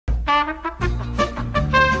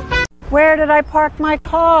Where did I park my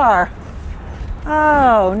car?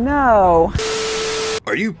 Oh, no.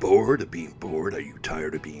 Are you bored of being bored? Are you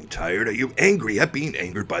tired of being tired? Are you angry at being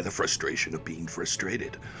angered by the frustration of being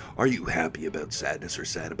frustrated? Are you happy about sadness or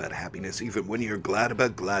sad about happiness even when you're glad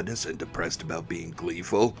about gladness and depressed about being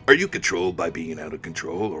gleeful? Are you controlled by being out of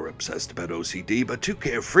control or obsessed about OCD but too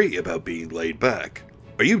carefree about being laid back?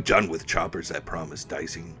 Are you done with choppers that promise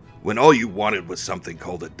dicing when all you wanted was something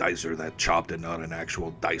called a dicer that chopped and not an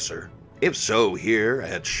actual dicer? If so, here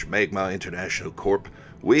at Schmegma International Corp,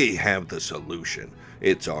 we have the solution.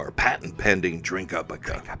 It's our patent-pending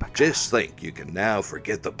Drink-Upica. Just think, you can now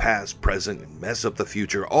forget the past, present, and mess up the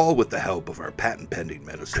future, all with the help of our patent-pending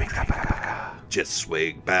medicine. Just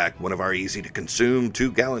swig back one of our easy-to-consume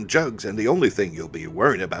 2-gallon jugs, and the only thing you'll be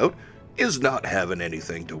worrying about is not having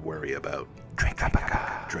anything to worry about.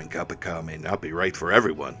 Drink-Upica may not be right for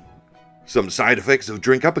everyone. Some side effects of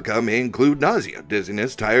Drink-Upica may include nausea,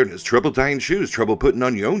 dizziness, tiredness, trouble tying shoes, trouble putting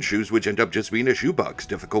on your own shoes which end up just being a shoebox,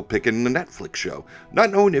 difficult picking the Netflix show,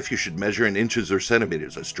 not knowing if you should measure in inches or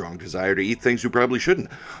centimeters, a strong desire to eat things you probably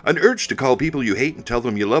shouldn't, an urge to call people you hate and tell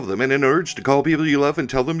them you love them, and an urge to call people you love and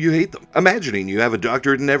tell them you hate them, imagining you have a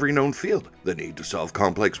doctorate in every known field, the need to solve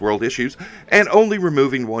complex world issues, and only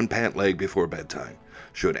removing one pant leg before bedtime.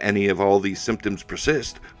 Should any of all these symptoms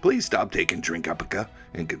persist, please stop taking Drink-Upica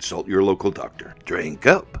and consult your local doctor. Drink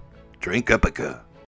up. Drink-Upica.